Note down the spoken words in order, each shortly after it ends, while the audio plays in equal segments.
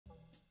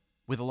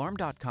With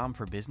Alarm.com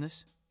for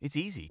Business, it's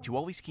easy to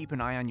always keep an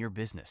eye on your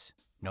business,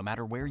 no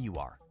matter where you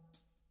are.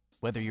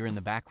 Whether you're in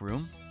the back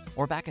room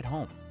or back at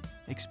home,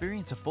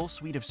 experience a full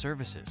suite of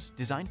services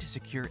designed to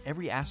secure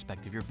every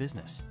aspect of your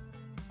business.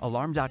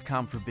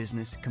 Alarm.com for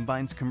Business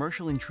combines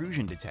commercial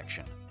intrusion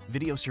detection,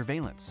 video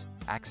surveillance,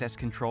 access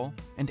control,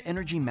 and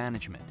energy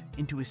management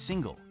into a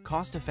single,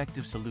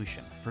 cost-effective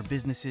solution for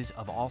businesses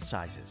of all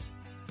sizes.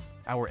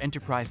 Our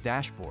enterprise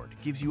dashboard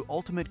gives you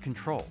ultimate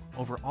control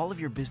over all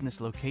of your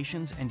business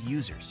locations and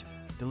users,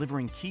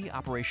 delivering key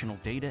operational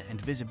data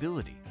and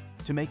visibility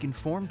to make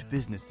informed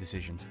business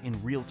decisions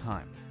in real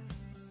time.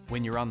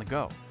 When you're on the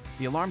go,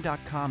 the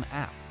Alarm.com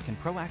app can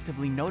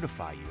proactively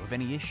notify you of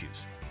any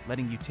issues,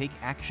 letting you take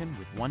action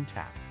with one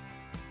tap.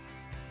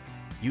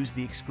 Use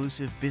the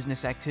exclusive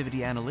Business Activity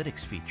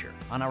Analytics feature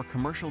on our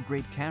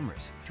commercial-grade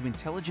cameras to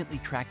intelligently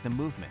track the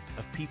movement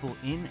of people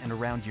in and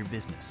around your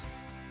business.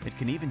 It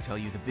can even tell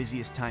you the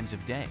busiest times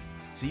of day,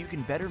 so you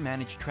can better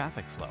manage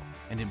traffic flow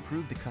and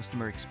improve the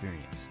customer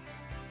experience.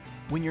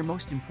 When your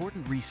most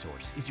important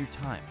resource is your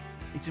time,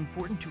 it's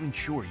important to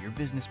ensure your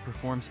business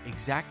performs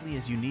exactly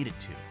as you need it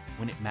to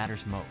when it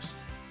matters most.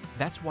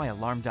 That's why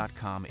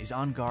Alarm.com is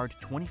on guard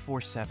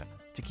 24/7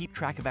 to keep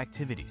track of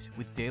activities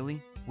with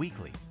daily,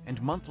 weekly,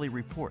 and monthly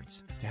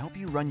reports to help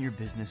you run your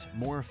business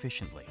more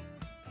efficiently.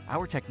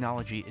 Our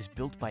technology is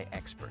built by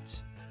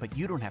experts, but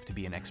you don't have to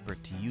be an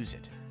expert to use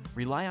it.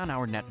 Rely on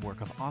our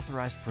network of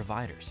authorized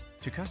providers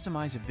to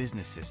customize a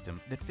business system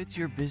that fits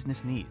your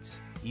business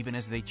needs, even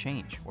as they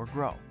change or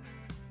grow.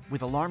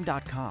 With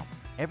Alarm.com,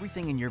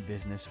 everything in your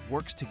business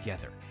works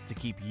together to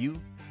keep you,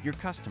 your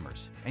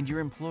customers, and your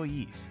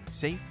employees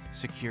safe,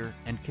 secure,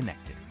 and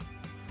connected.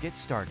 Get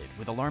started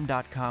with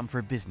Alarm.com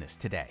for Business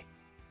today.